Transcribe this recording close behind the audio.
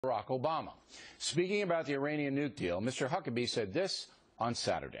Barack Obama. Speaking about the Iranian nuke deal, Mr. Huckabee said this on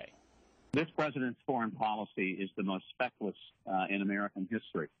Saturday. This president's foreign policy is the most feckless in American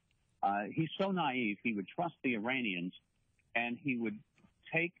history. He's so naive, he would trust the Iranians, and he would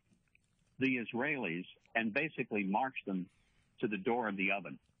take the Israelis and basically march them to the door of the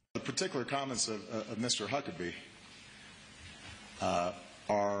oven. The particular comments of Mr. Huckabee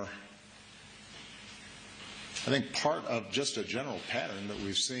are, I think, part of just a general pattern that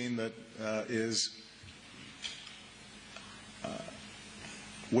we've seen that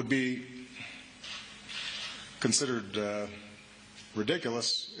would be considered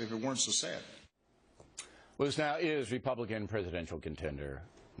ridiculous if it weren't so sad. Well, this now is Republican presidential contender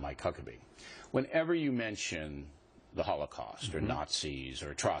Mike Huckabee. Whenever you mention the Holocaust or Nazis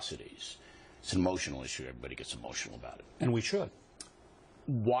or atrocities, it's an emotional issue. Everybody gets emotional about it. And we should.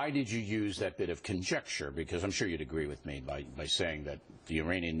 Why did you use that bit of conjecture? Because I'm sure you'd agree with me by saying that the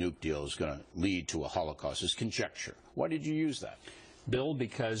Iranian nuke deal is going to lead to a Holocaust is conjecture. Why did you use that? Bill,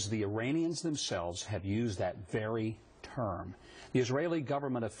 because the Iranians themselves have used that very term. The Israeli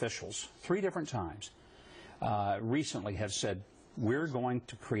government officials, 3 different times, recently have said, we're going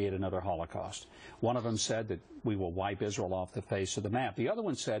to create another Holocaust. One of them said that we will wipe Israel off the face of the map. The other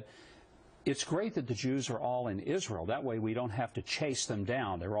one said, it's great that the Jews are all in Israel. That way we don't have to chase them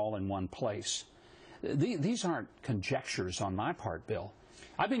down. They're all in one place. These aren't conjectures on my part, Bill.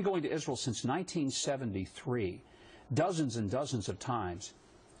 I've been going to Israel since 1973, dozens and dozens of times,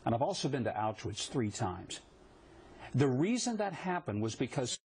 and I've also been to Auschwitz 3 times. The reason that happened was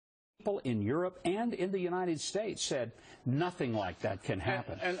because people in Europe and in the United States said nothing like that can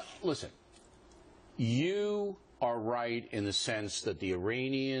happen. And listen, you are right in the sense that the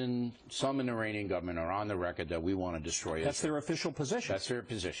some in the Iranian government are on the record that we want to destroy Israel. That's their official position. That's their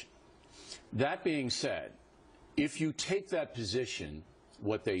position. That being said, if you take that position,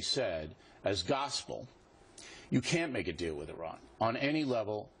 what they said, as gospel, you can't make a deal with Iran. On any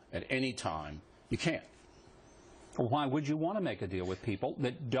level, at any time, you can't. Why would you want to make a deal with people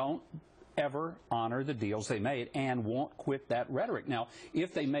that don't ever honor the deals they made and won't quit that rhetoric? Now,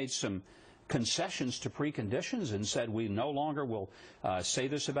 if they made some concessions to preconditions and said we no longer will say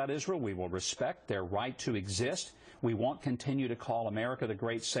this about Israel, we will respect their right to exist, we won't continue to call America the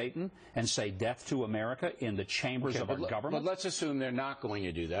great Satan and say death to America in the chambers of our government. But let's assume they're not going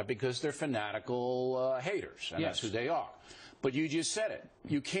to do that because they're fanatical haters, and that's who they are. But you just said it.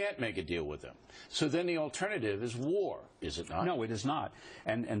 You can't make a deal with them. So then the alternative is war, is it not? No, it is not.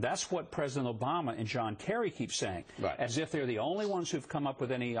 And that's what President Obama and John Kerry keep saying, right, as if they're the only ones who've come up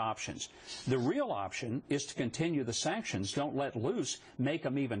with any options. The real option is to continue the sanctions, don't let loose, make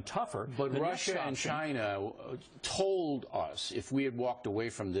them even tougher. But Russia and China told us, if we had walked away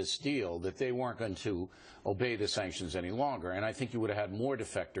from this deal, that they weren't going to obey the sanctions any longer. And I think you would have had more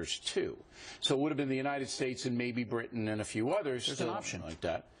defectors, too. So it would have been the United States and maybe Britain and a few others. There's an option like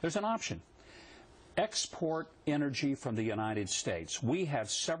that. There's an option. Export energy from the United States. We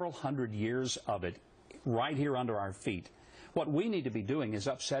have several hundred years of it right here under our feet. What we need to be doing is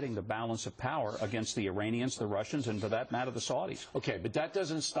upsetting the balance of power against the Iranians, the Russians, and for that matter, the Saudis. Okay, but that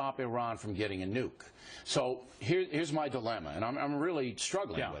doesn't stop Iran from getting a nuke. So here's my dilemma, and I'm really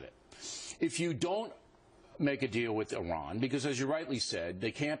struggling with it. If you don't make a deal with Iran, because as you rightly said,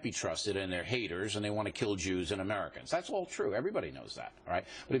 they can't be trusted and they're haters and they want to kill Jews and Americans. That's all true. Everybody knows that, all right?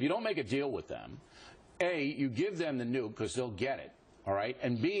 But if you don't make a deal with them, A, you give them the nuke because they'll get it, all right?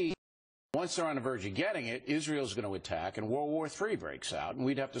 And B, once they're on the verge of getting it, Israel's going to attack and World War III breaks out and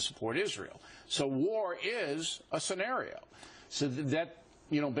we'd have to support Israel. So war is a scenario. So that,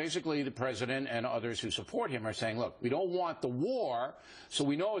 you know, basically the president and others who support him are saying, look, we don't want the war, so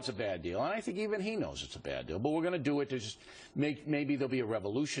we know it's a bad deal. And I think even he knows it's a bad deal. But we're going to do it to just make, maybe there'll be a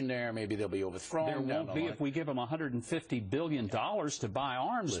revolution there, maybe they'll be overthrown. There won't be if we give them $150 billion to buy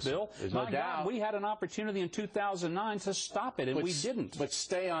arms, Bill. There's no doubt. God, we had an opportunity in 2009 to stop it, and we didn't. But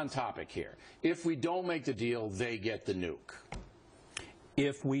stay on topic here. If we don't make the deal, they get the nuke.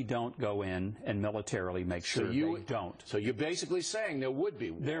 If we don't go in and militarily make sure they don't. So you're basically saying there would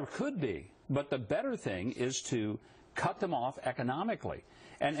be war. There could be. But the better thing is to cut them off economically.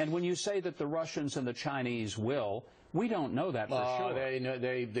 And when you say that the Russians and the Chinese will, we don't know that for sure.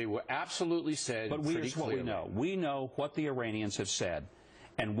 They were absolutely said but here's what we know. We know what the Iranians have said.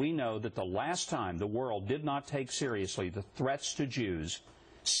 And we know that the last time the world did not take seriously the threats to Jews,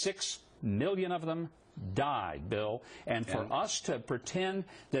 6 million of them died, Bill. And for us to pretend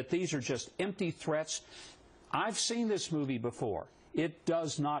that these are just empty threats, I've seen this movie before. It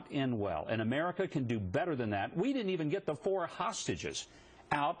does not end well. And America can do better than that. We didn't even get the 4 hostages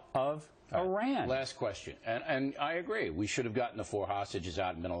out of Iran. Last question. And I agree. We should have gotten the 4 hostages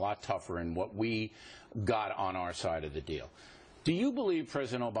out and been a lot tougher in what we got on our side of the deal. Do you believe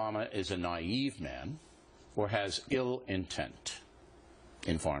President Obama is a naive man or has ill intent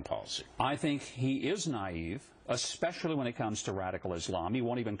in foreign policy? I think he is naive, especially when it comes to radical Islam. He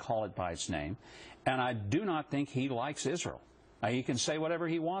won't even call it by its name. And I do not think he likes Israel. Now, he can say whatever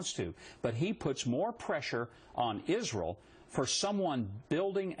he wants to, but he puts more pressure on Israel for someone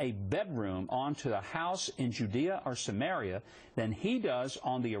building a bedroom onto a house in Judea or Samaria than he does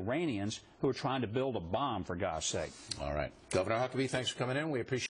on the Iranians who are trying to build a bomb, for God's sake. All right. Governor Huckabee, thanks for coming in. We appreciate